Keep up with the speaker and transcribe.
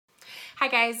Hi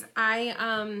guys,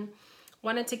 I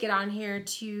wanted to get on here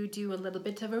to do a little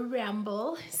bit of a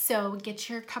ramble. So get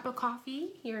your cup of coffee,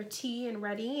 your tea and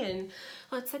ready, and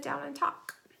let's sit down and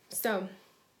talk. So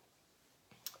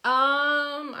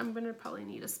I'm gonna probably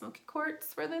need a smoky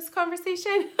quartz for this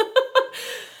conversation.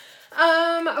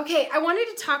 Okay, I wanted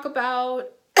to talk about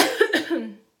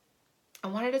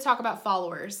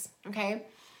followers, okay?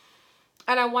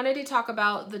 And I wanted to talk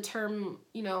about the term,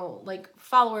 like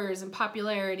followers and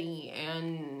popularity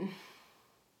and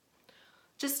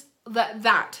just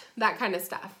that kind of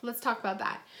stuff. Let's talk about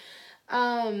that.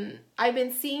 I've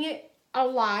been seeing it a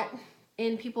lot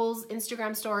in people's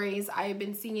Instagram stories. I've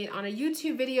been seeing it on a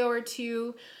YouTube video or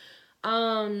two.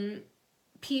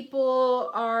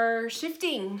 People are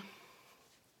shifting.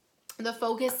 The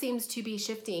focus seems to be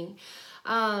shifting.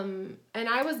 And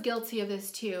I was guilty of this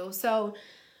too. So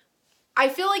I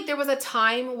feel like there was a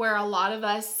time where a lot of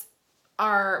us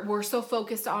were so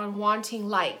focused on wanting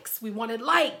likes. We wanted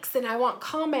likes, and I want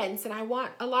comments, and I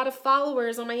want a lot of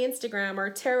followers on my Instagram or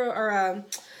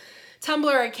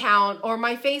Tumblr account or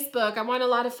my Facebook. I want a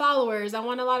lot of followers. I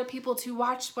want a lot of people to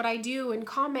watch what I do and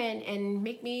comment and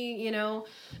make me,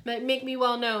 make me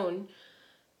well known.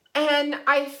 And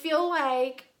I feel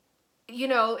like,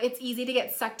 it's easy to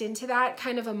get sucked into that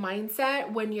kind of a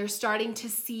mindset when you're starting to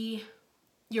see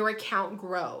your account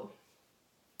grow.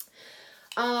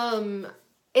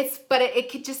 It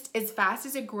could just, as fast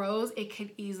as it grows, it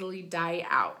could easily die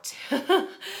out.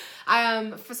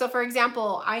 So for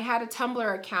example, I had a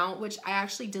Tumblr account, which I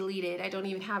actually deleted. I don't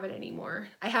even have it anymore.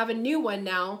 I have a new one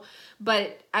now,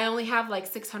 but I only have like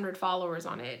 600 followers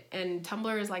on it, and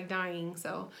Tumblr is like dying.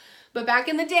 But back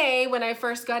in the day when I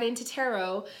first got into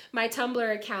tarot, my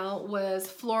Tumblr account was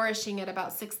flourishing at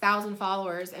about 6,000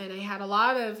 followers, and I had a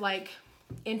lot of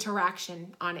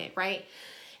interaction on it, right?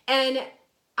 And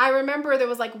I remember there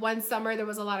was one summer there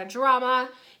was a lot of drama,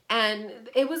 and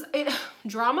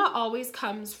drama always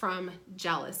comes from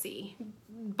jealousy.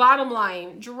 Bottom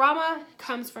line, drama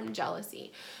comes from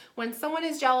jealousy. When someone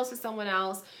is jealous of someone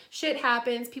else, shit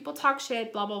happens, people talk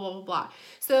shit, blah, blah, blah, blah, blah.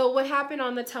 So what happened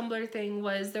on the Tumblr thing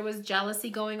was there was jealousy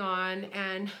going on,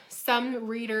 and some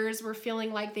readers were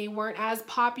feeling like they weren't as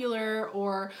popular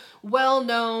or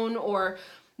well-known, or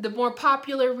the more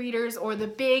popular readers or the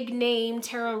big name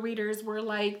tarot readers were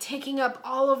taking up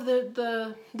all of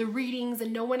the readings,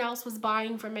 and no one else was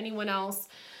buying from anyone else.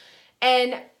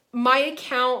 And my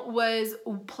account was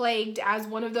plagued as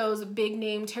one of those big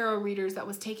name tarot readers that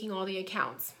was taking all the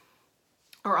accounts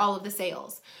or all of the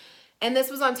sales. And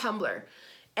this was on Tumblr.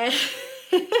 And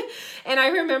and I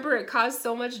remember it caused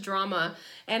so much drama.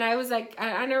 And I was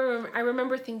I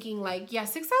remember thinking yeah,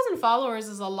 6,000 followers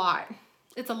is a lot.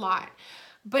 It's a lot.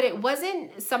 But it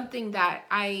wasn't something that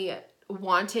I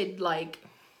wanted,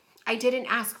 I didn't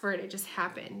ask for it. It just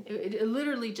happened. It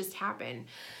literally just happened.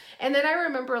 And then I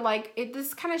remember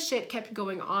this kind of shit kept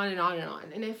going on and on and on.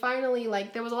 And it finally,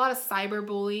 there was a lot of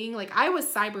cyberbullying. I was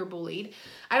cyberbullied.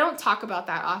 I don't talk about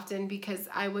that often because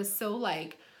I was so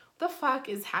what the fuck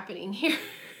is happening here?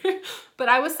 But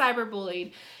I was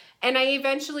cyberbullied. And I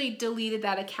eventually deleted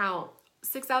that account.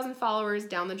 6,000 followers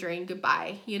down the drain,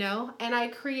 goodbye, And I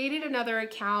created another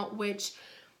account, which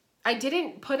I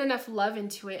didn't put enough love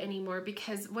into it anymore,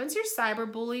 because once you're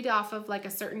cyberbullied off of a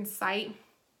certain site,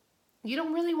 you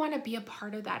don't really want to be a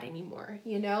part of that anymore,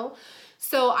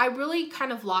 So I really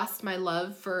kind of lost my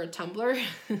love for Tumblr.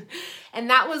 And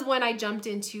that was when I jumped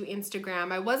into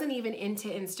Instagram. I wasn't even into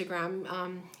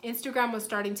Instagram. Instagram was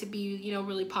starting to be,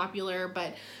 really popular,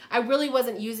 but I really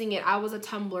wasn't using it. I was a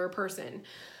Tumblr person.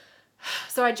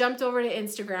 So I jumped over to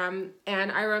Instagram,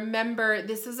 and I remember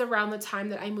this is around the time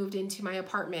that I moved into my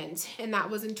apartment, and that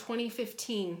was in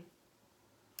 2015.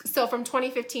 So from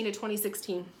 2015 to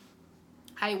 2016,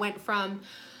 I went from,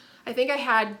 I think I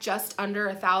had just under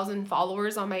 1,000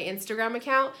 followers on my Instagram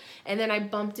account, and then I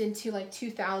bumped into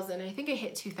 2,000. I think I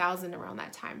hit 2,000 around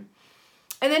that time.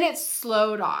 And then it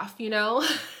slowed off,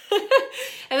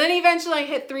 And then eventually I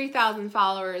hit 3,000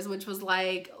 followers, which was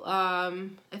I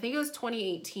think it was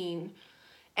 2018.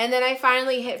 And then I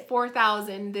finally hit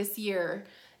 4,000 this year.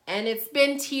 And it's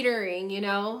been teetering,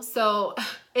 So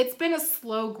it's been a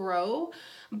slow grow.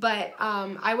 But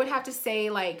I would have to say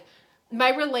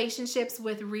my relationships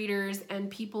with readers and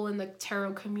people in the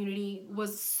tarot community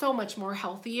was so much more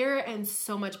healthier and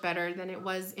so much better than it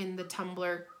was in the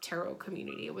Tumblr tarot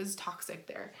community. It was toxic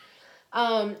there.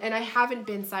 And I haven't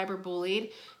been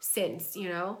cyberbullied since,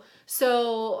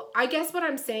 So I guess what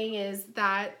I'm saying is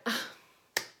that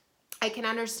I can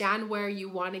understand where you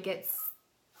want to get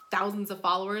thousands of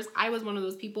followers. I was one of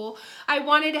those people. I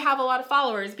wanted to have a lot of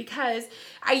followers because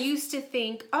I used to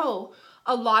think, oh,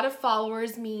 A lot of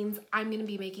followers means I'm going to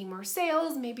be making more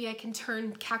sales. Maybe I can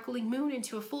turn Cackling Moon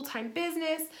into a full-time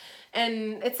business,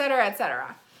 and et cetera, et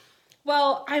cetera.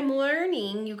 Well, I'm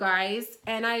learning, you guys,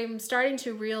 and I'm starting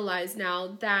to realize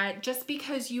now that just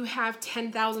because you have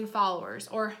 10,000 followers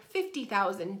or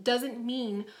 50,000 doesn't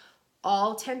mean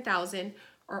all 10,000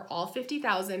 or all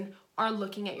 50,000 are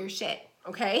looking at your shit,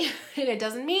 okay? And it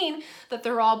doesn't mean that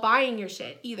they're all buying your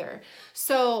shit either.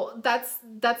 So that's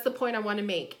the point I want to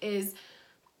make is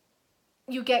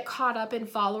you get caught up in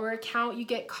follower count, you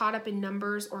get caught up in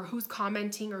numbers or who's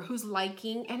commenting or who's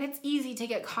liking, and it's easy to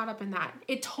get caught up in that.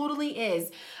 It totally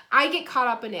is. I get caught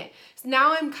up in it. So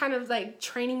now I'm kind of like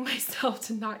training myself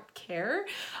to not care.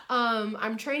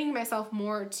 I'm training myself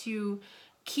more to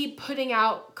keep putting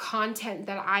out content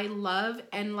that I love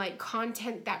and like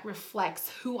content that reflects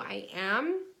who I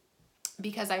am,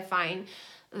 because I find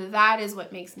that is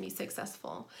what makes me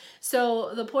successful.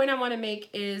 So the point I want to make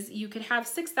is you could have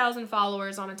 6,000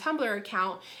 followers on a Tumblr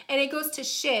account and it goes to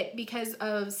shit because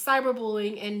of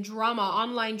cyberbullying and drama,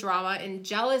 online drama, and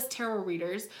jealous tarot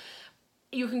readers.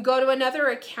 You can go to another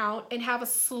account and have a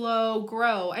slow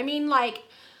grow. I mean, like,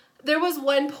 there was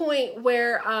one point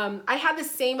where I had the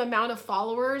same amount of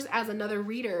followers as another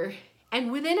reader,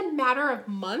 and within a matter of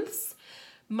months,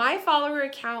 my follower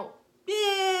account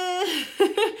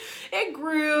it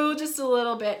grew just a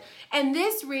little bit. And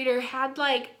this reader had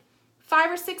like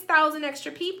 5,000 or 6,000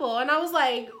 extra people. And I was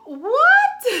like,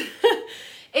 what?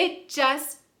 It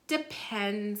just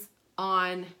depends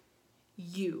on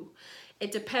you.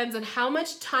 It depends on how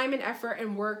much time and effort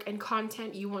and work and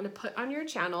content you want to put on your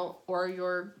channel or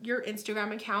your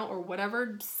Instagram account or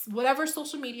whatever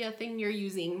social media thing you're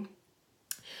using.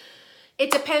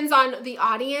 It depends on the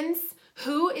audience,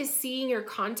 who is seeing your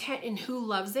content and who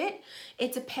loves it.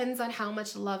 It depends on how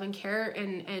much love and care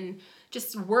and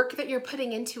just work that you're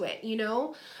putting into it, you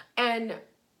know? And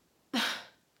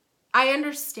I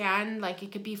understand, like,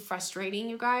 it could be frustrating,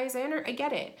 you guys. I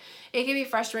get it. It can be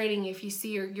frustrating if you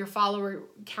see your follower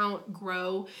count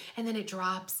grow and then it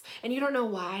drops and you don't know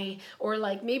why. Or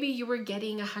like maybe you were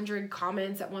getting 100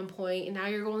 comments at one point and now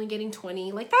you're only getting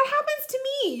 20. Like, that happens to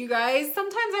me, you guys.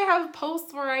 Sometimes I have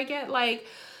posts where I get like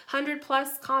 100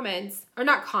 plus comments, or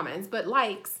not comments, but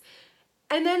likes.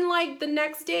 And then like the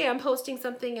next day I'm posting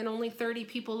something and only 30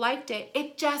 people liked it.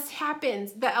 It just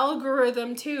happens. The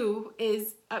algorithm too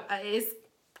is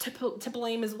to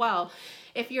blame as well.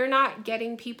 If you're not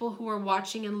getting people who are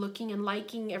watching and looking and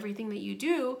liking everything that you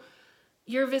do,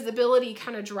 your visibility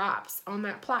kind of drops on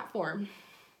that platform.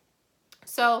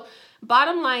 So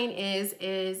bottom line is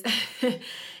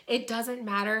it doesn't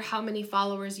matter how many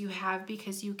followers you have,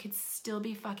 because you could still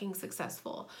be fucking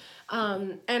successful.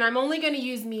 And I'm only going to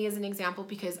use me as an example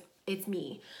because it's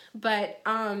me. But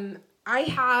I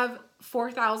have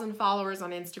 4,000 followers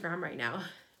on Instagram right now.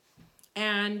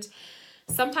 And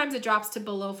sometimes it drops to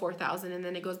below 4,000 and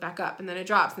then it goes back up, and then it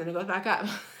drops and then it goes back up.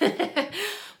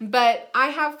 But I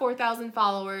have 4,000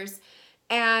 followers,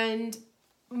 and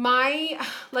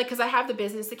because I have the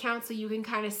business account, so you can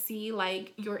kind of see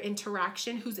like your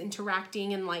interaction, who's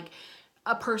interacting, and like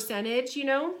a percentage, you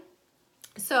know?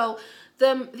 So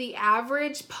the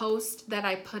average post that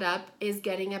I put up is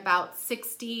getting about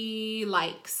 60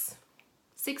 likes.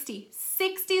 60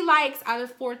 likes out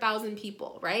of 4,000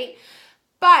 people, right?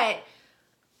 But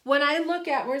when I look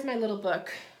at, where's my little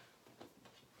book?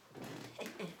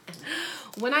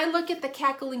 When I look at the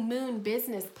Cackling Moon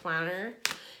business planner,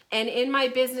 and in my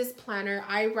business planner,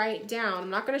 I write down, I'm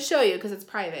not going to show you because it's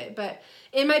private, but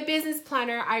in my business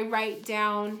planner, I write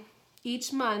down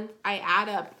each month, I add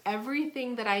up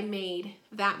everything that I made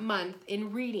that month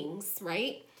in readings,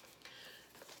 right?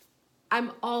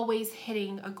 I'm always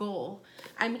hitting a goal.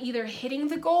 I'm either hitting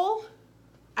the goal,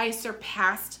 I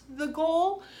surpassed the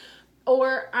goal,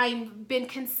 or I've been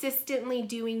consistently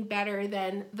doing better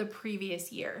than the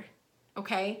previous year,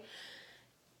 okay?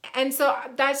 And so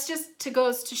that's just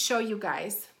goes to show you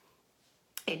guys,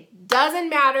 it doesn't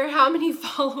matter how many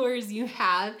followers you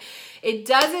have. It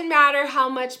doesn't matter how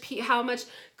much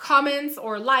comments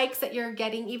or likes that you're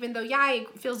getting, even though, yeah,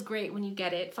 it feels great when you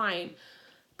get it, fine.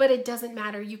 But it doesn't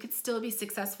matter. You could still be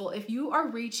successful. If you are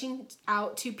reaching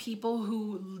out to people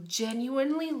who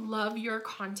genuinely love your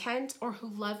content, or who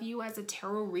love you as a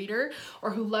tarot reader,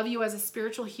 or who love you as a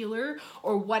spiritual healer,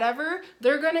 or whatever,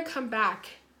 they're going to come back.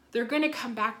 They're going to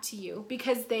come back to you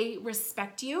because they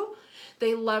respect you.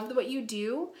 They love what you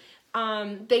do.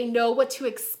 They know what to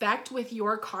expect with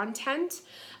your content.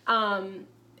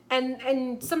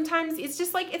 And sometimes it's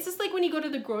just like when you go to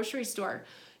the grocery store,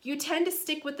 you tend to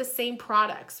stick with the same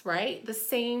products, right? The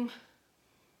same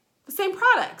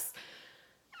products.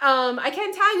 I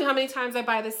can't tell you how many times I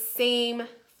buy the same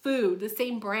food, the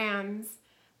same brands,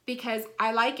 because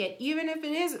I like it, even if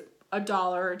it is $1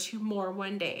 or $2 more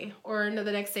one day, or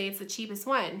the next day it's the cheapest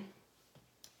one.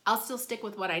 I'll still stick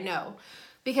with what I know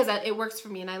because it works for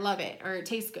me and I love it, or it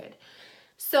tastes good.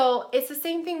 So it's the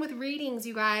same thing with readings,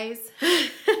 you guys.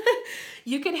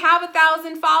 You can have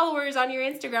 1,000 followers on your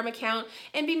Instagram account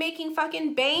and be making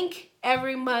fucking bank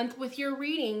every month with your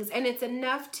readings, and it's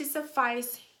enough to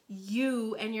suffice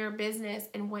you and your business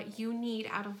and what you need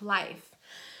out of life.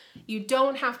 You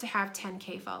don't have to have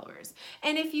 10K followers.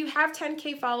 And if you have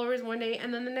 10K followers one day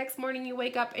and then the next morning you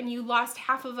wake up and you lost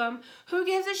half of them, who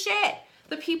gives a shit?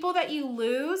 The people that you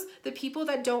lose, the people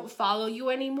that don't follow you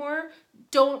anymore,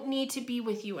 don't need to be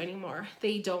with you anymore.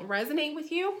 They don't resonate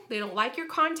with you. They don't like your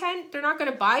content. They're not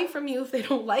going to buy from you if they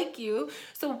don't like you.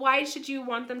 So why should you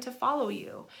want them to follow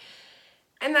you?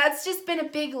 And that's just been a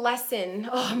big lesson.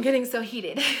 Oh, I'm getting so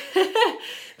heated.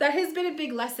 That has been a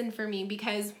big lesson for me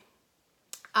because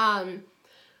I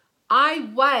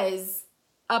was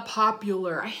a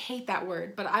popular, I hate that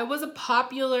word, but I was a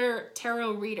popular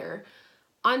tarot reader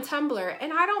on Tumblr,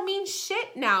 and I don't mean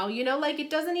shit now, you know, like it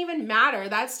doesn't even matter.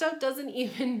 That stuff doesn't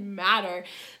even matter.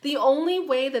 The only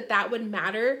way that that would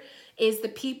matter is the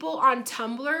people on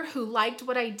Tumblr who liked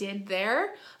what I did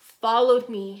there followed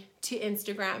me to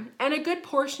Instagram, and a good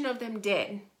portion of them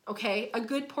did. Okay, a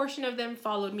good portion of them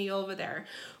followed me over there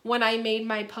when I made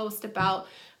my post about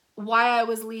why I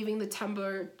was leaving the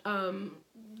Tumblr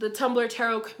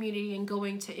tarot community and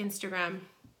going to Instagram,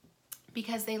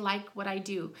 because they like what I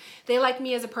do. They like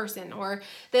me as a person, or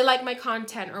they like my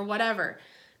content, or whatever.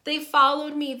 They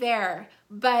followed me there,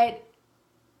 but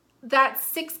that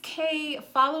 6K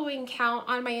following count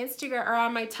on my Instagram or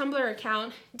on my Tumblr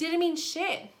account didn't mean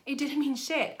shit. It didn't mean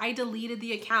shit. I deleted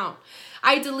the account.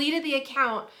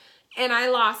 And I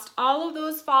lost all of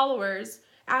those followers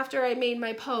after I made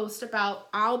my post about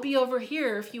I'll be over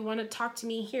here if you want to talk to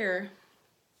me here.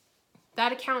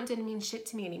 That account didn't mean shit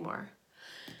to me anymore.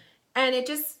 And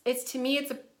it's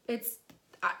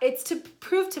to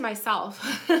prove to myself,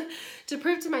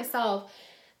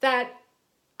 that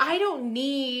I don't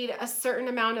need a certain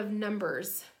amount of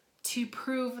numbers to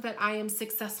prove that I am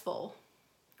successful,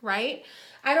 right?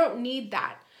 I don't need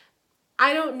that.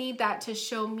 I don't need that to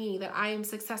show me that I am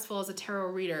successful as a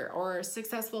tarot reader or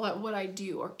successful at what I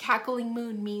do, or Cackling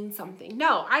Moon means something.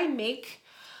 No, I make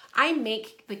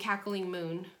the Cackling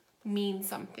Moon mean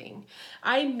something.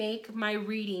 I make my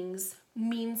readings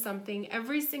mean something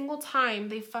every single time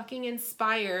they fucking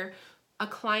inspire a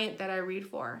client that I read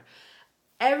for.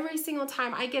 Every single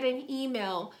time I get an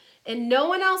email, and no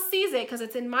one else sees it because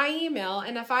it's in my email,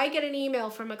 and if I get an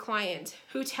email from a client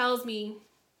who tells me,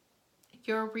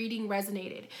 your reading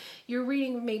resonated, your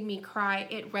reading made me cry,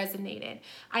 it resonated,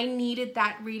 I needed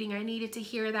that reading, I needed to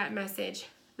hear that message,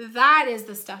 that is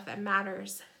the stuff that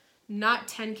matters. Not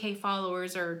 10K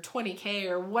followers or 20K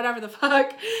or whatever the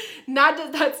fuck.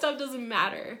 That stuff doesn't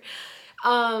matter.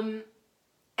 And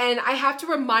I have to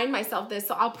remind myself this,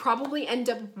 so I'll probably end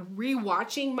up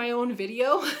rewatching my own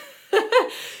video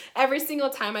every single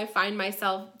time I find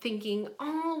myself thinking,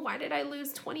 oh, why did I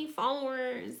lose 20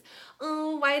 followers?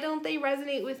 Oh, why don't they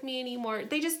resonate with me anymore?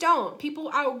 They just don't.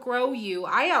 People outgrow you.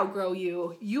 I outgrow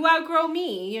you. You outgrow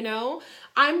me, you know?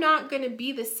 I'm not going to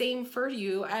be the same for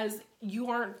you as you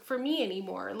aren't for me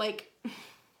anymore. Like,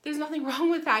 there's nothing wrong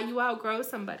with that. You outgrow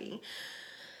somebody.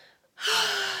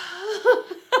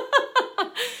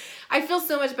 I feel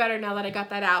so much better now that I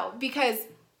got that out, because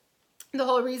the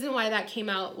whole reason why that came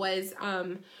out was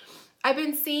I've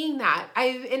been seeing that.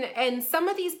 And some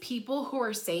of these people who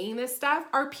are saying this stuff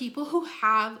are people who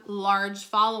have large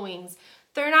followings.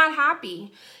 They're not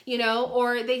happy, you know,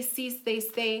 or they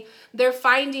say they're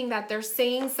finding that they're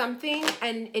saying something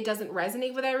and it doesn't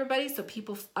resonate with everybody, so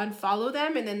people unfollow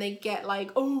them, and then they get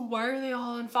like, oh, why are they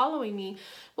all unfollowing me?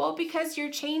 Well, because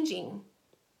you're changing.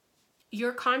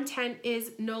 Your content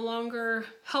is no longer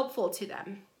helpful to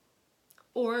them,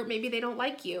 or maybe they don't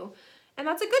like you, and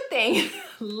that's a good thing.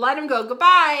 Let them go.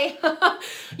 Goodbye.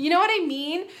 You know what I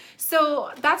mean?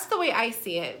 So that's the way I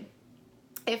see it.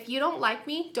 If you don't like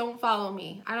me, don't follow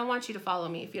me. I don't want you to follow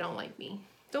me if you don't like me.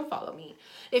 Don't follow me.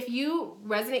 If you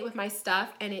resonate with my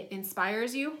stuff and it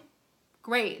inspires you,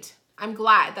 great. I'm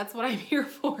glad. That's what I'm here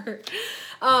for.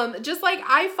 Just like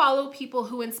I follow people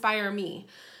who inspire me.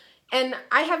 And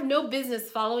I have no business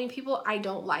following people I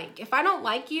don't like. If I don't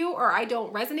like you, or I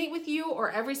don't resonate with you, or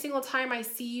every single time I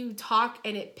see you talk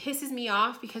and it pisses me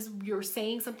off because you're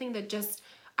saying something that just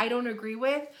I don't agree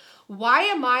with, why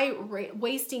am I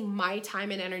wasting my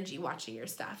time and energy watching your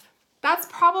stuff? That's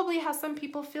probably how some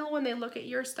people feel when they look at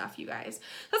your stuff, you guys.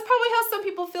 That's probably how some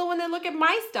people feel when they look at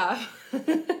my stuff.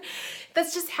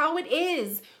 That's just how it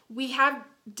is. We have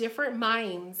different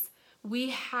minds. We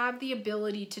have the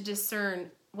ability to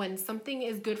discern when something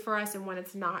is good for us and when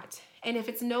it's not. And if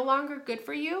it's no longer good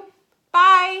for you,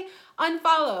 bye,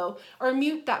 unfollow, or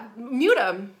mute them. Mute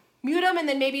them, and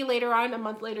then maybe later on, a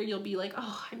month later, you'll be like,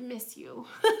 oh, I miss you.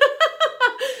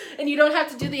 And you don't have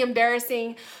to do the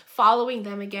embarrassing following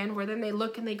them again, where then they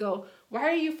look and they go, why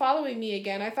are you following me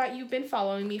again? I thought you've been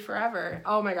following me forever.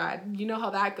 Oh my God, you know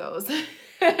how that goes.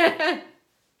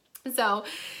 So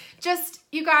just,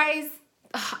 you guys,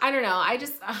 I don't know.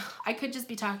 I could just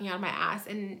be talking out of my ass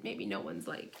and maybe no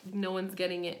one's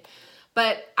getting it.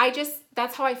 But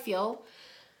that's how I feel.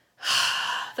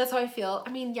 That's how I feel.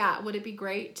 I mean, yeah, would it be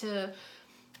great to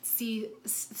see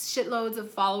shitloads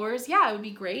of followers? Yeah, it would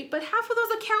be great. But half of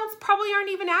those accounts probably aren't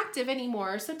even active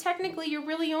anymore. So technically you're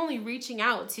really only reaching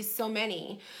out to so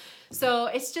many. So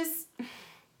it's just,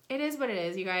 it is what it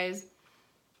is, you guys.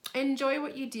 Enjoy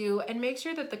what you do and make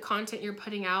sure that the content you're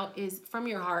putting out is from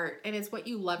your heart and it's what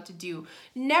you love to do.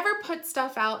 Never put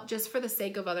stuff out just for the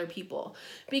sake of other people,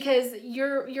 because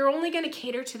you're only going to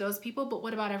cater to those people, but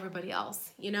what about everybody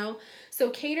else, you know? So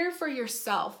cater for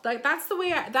yourself. Like that's the way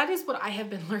that is what I have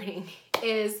been learning,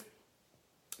 is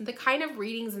the kind of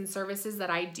readings and services that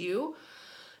I do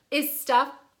is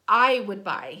stuff I would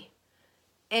buy.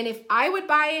 And if I would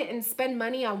buy it and spend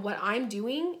money on what I'm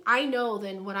doing, I know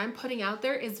then what I'm putting out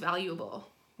there is valuable,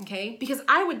 okay? Because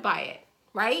I would buy it,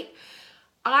 right?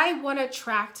 I want to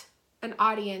attract an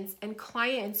audience and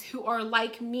clients who are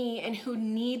like me and who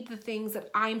need the things that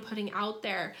I'm putting out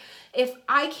there. If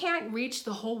I can't reach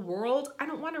the whole world, I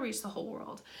don't want to reach the whole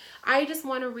world. I just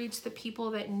want to reach the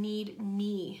people that need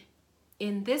me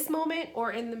in this moment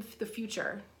or in the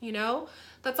future, you know?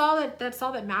 That's all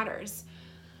that matters.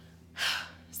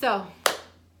 So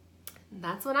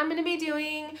that's what I'm going to be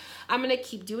doing. I'm going to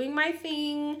keep doing my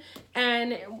thing.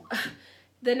 And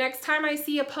the next time I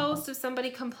see a post of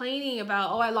somebody complaining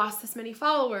about, oh, I lost this many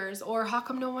followers, or how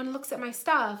come no one looks at my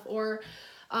stuff, or,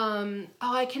 oh,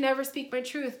 I can never speak my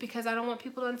truth because I don't want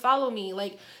people to unfollow me.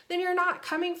 Like, then you're not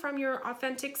coming from your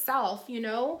authentic self, you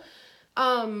know?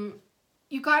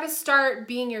 You got to start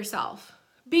being yourself.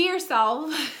 Be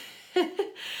yourself.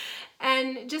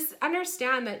 And just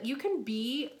understand that you can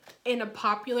be in a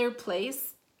popular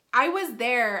place. I was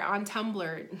there on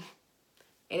Tumblr.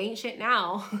 It ain't shit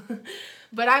now.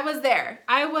 But I was there.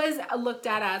 I was looked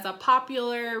at as a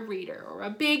popular reader or a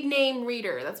big name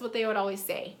reader. That's what they would always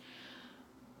say.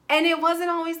 And it wasn't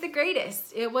always the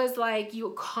greatest. It was like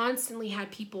you constantly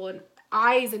had people and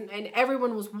eyes and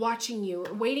everyone was watching you,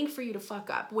 waiting for you to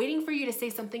fuck up, waiting for you to say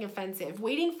something offensive,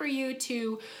 waiting for you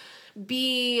to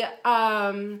be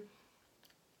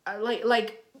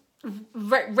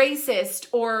racist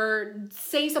or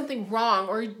say something wrong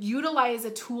or utilize a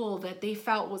tool that they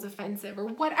felt was offensive or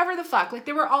whatever the fuck. Like,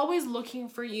 they were always looking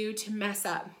for you to mess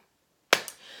up.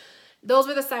 Those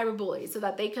were the cyberbullies, so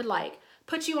that they could like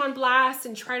put you on blast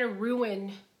and try to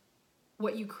ruin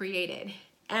what you created.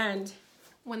 And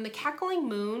when the Cackling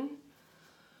Moon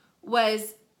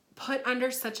was put under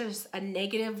such a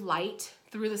negative light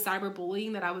through the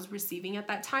cyberbullying that I was receiving at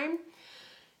that time,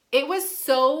 it was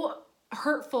so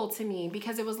hurtful to me,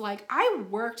 because it was like I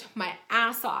worked my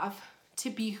ass off to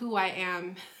be who I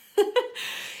am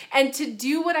and to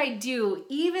do what I do,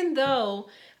 even though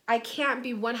I can't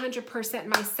be 100%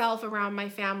 myself around my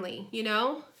family, you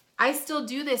know? I still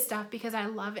do this stuff because I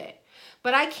love it,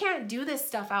 but I can't do this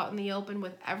stuff out in the open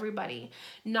with everybody.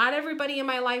 Not everybody in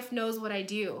my life knows what I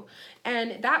do.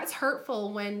 And that's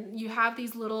hurtful when you have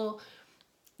these little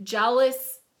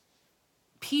jealous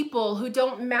people who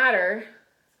don't matter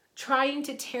trying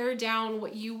to tear down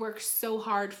what you work so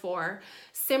hard for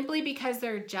simply because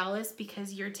they're jealous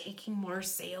because you're taking more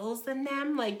sales than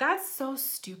them. Like, that's so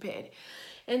stupid.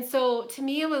 And so to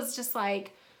me, it was just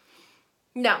like,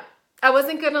 no, I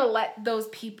wasn't going to let those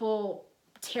people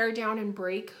tear down and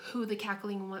break who the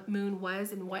Cackling Moon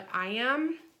was and what I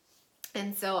am.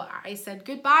 And so I said,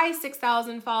 goodbye,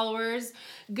 6,000 followers,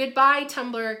 goodbye,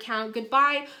 Tumblr account,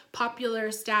 goodbye,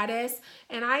 popular status.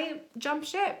 And I jumped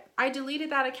ship. I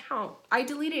deleted that account. I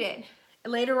deleted it.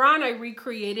 Later on, I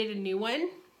recreated a new one.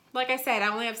 Like I said, I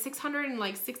only have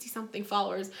 660 something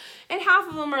followers, and half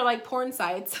of them are like porn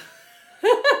sites,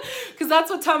 because that's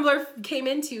what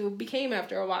Tumblr became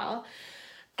after a while.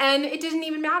 And it didn't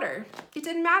even matter. It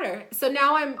didn't matter. So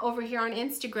now I'm over here on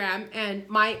Instagram, and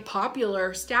my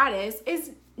popular status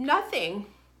is nothing.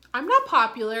 I'm not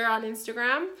popular on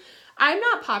Instagram.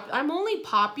 I'm only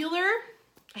popular.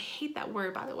 I hate that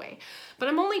word, by the way. But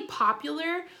I'm only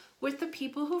popular with the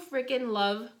people who freaking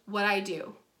love what I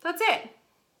do. That's it.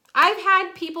 I've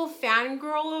had people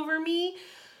fangirl over me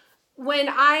when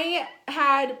I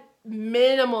had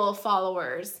minimal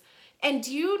followers. And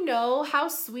do you know how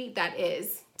sweet that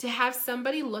is to have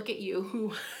somebody look at you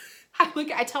who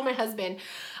I tell my husband,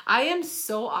 I am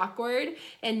so awkward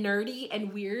and nerdy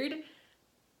and weird.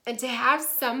 And to have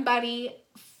somebody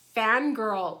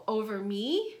fangirl over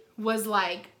me was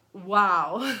like,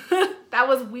 wow, that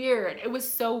was weird. It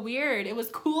was so weird. It was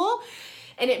cool.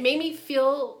 And it made me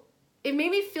feel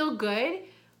good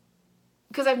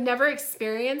because I've never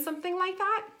experienced something like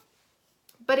that.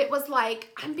 But it was like,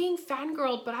 I'm being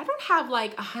fangirled, but I don't have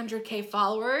like 100K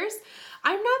followers.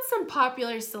 I'm not some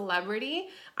popular celebrity.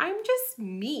 I'm just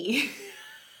me.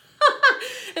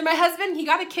 And my husband, he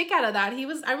got a kick out of that.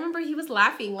 I remember he was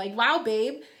laughing like, wow,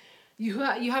 babe, you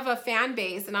have a fan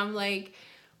base. And I'm like,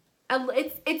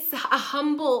 it's a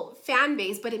humble fan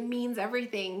base, but it means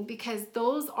everything because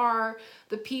those are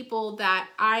the people that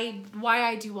why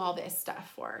I do all this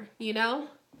stuff for, you know?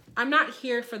 I'm not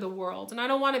here for the world, and I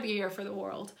don't want to be here for the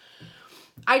world.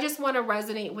 I just want to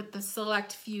resonate with the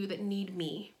select few that need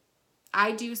me.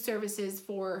 I do services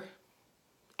for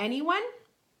anyone,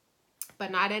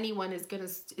 but not anyone is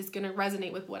gonna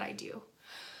resonate with what I do.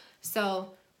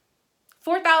 So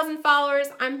 4,000 followers,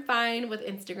 I'm fine with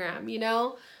Instagram, you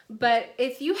know? But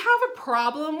if you have a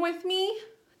problem with me,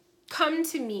 come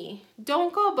to me.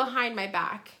 Don't go behind my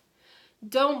back.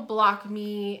 Don't block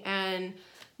me and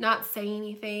not say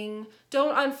anything.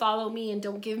 Don't unfollow me and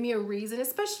don't give me a reason,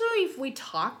 especially if we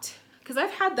talked, because I've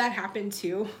had that happen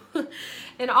too.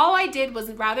 And all I did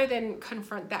was, rather than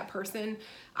confront that person,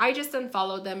 I just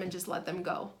unfollowed them and just let them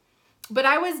go. But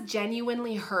I was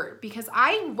genuinely hurt because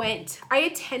I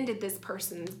attended this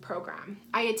person's program.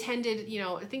 I attended,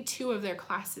 I think 2 of their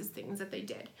classes, things that they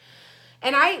did.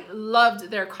 And I loved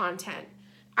their content.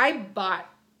 I bought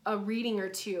a reading or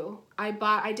 2.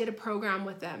 I did a program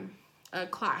with them, a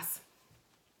class.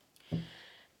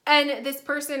 And this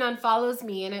person unfollows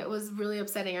me and it was really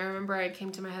upsetting. I remember I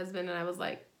came to my husband and I was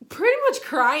like pretty much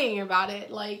crying about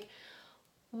it. Like,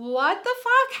 what the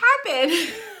fuck happened?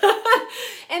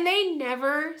 And they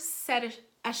never said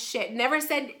a shit, never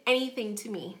said anything to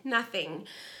me, nothing.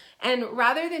 And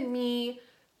rather than me,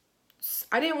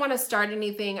 I didn't want to start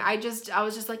anything. I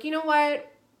was just like, you know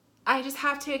what? I just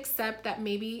have to accept that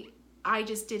maybe I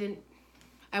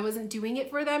wasn't doing it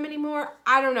for them anymore.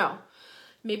 I don't know.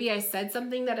 Maybe I said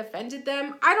something that offended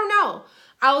them. I don't know.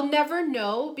 I'll never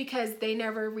know because they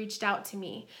never reached out to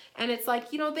me. And it's like,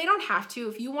 they don't have to.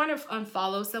 If you want to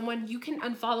unfollow someone, you can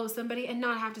unfollow somebody and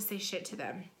not have to say shit to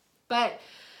them. But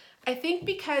I think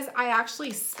because I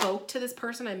actually spoke to this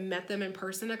person, I met them in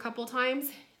person a couple times,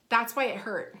 that's why it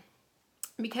hurt.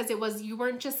 Because you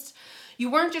weren't just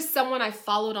someone I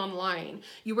followed online.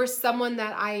 You were someone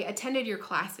that I attended your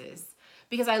classes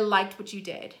because I liked what you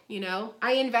did,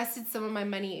 I invested some of my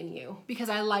money in you because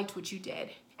I liked what you did.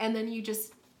 And then you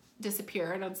just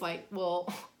disappear. And I was like,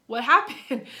 well, what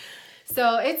happened?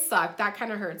 So it sucked. That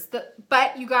kind of hurts.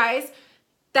 But you guys,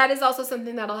 that is also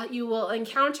something that you will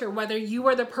encounter, whether you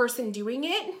are the person doing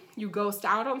it, you ghost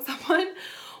out on someone,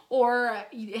 or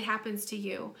it happens to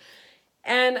you.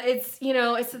 And it's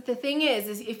the thing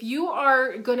is if you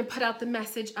are going to put out the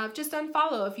message of just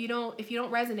unfollow, if you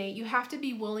don't resonate, you have to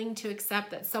be willing to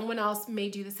accept that someone else may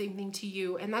do the same thing to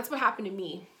you. And that's what happened to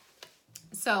me.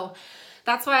 So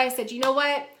that's why I said, you know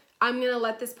what? I'm going to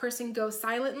let this person go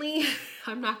silently.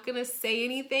 I'm not going to say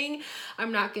anything.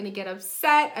 I'm not going to get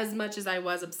upset as much as I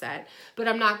was upset, but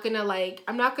I'm not going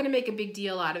to make a big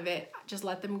deal out of it. Just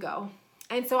let them go.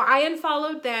 And so I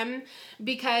unfollowed them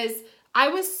because I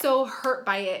was so hurt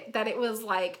by it that it was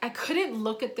like I couldn't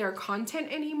look at their content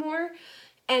anymore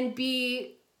and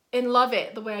love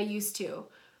it the way I used to.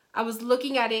 I was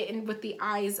looking at it with the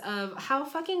eyes of how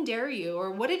fucking dare you,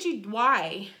 or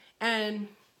why? And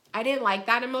I didn't like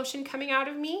that emotion coming out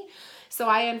of me. So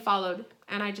I unfollowed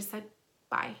and I just said,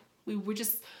 bye.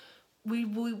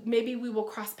 Maybe we will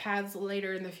cross paths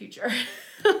later in the future.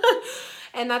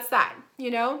 And that's that,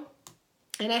 And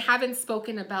I haven't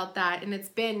spoken about that, and it's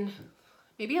been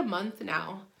maybe a month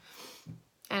now,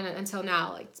 and until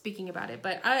now, speaking about it.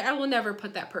 But I will never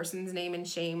put that person's name in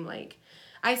shame.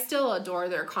 I still adore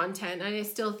their content, and I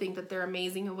still think that they're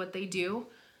amazing at what they do.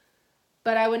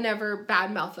 But I would never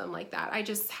badmouth them like that. I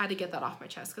just had to get that off my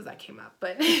chest because that came up.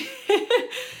 But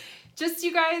just,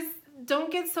 you guys,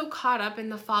 don't get so caught up in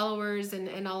the followers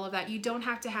and all of that. You don't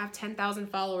have to have 10,000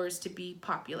 followers to be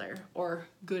popular or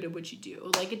good at what you do.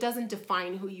 It doesn't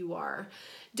define who you are.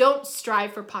 Don't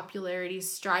strive for popularity.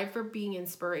 Strive for being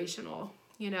inspirational,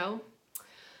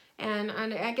 And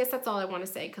I guess that's all I want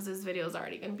to say because this video is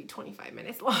already going to be 25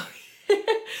 minutes long.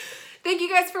 Thank you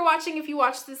guys for watching. If you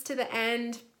watched this to the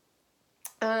end,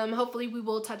 hopefully we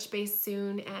will touch base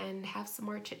soon and have some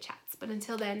more chit chats. But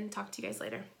until then, talk to you guys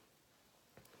later.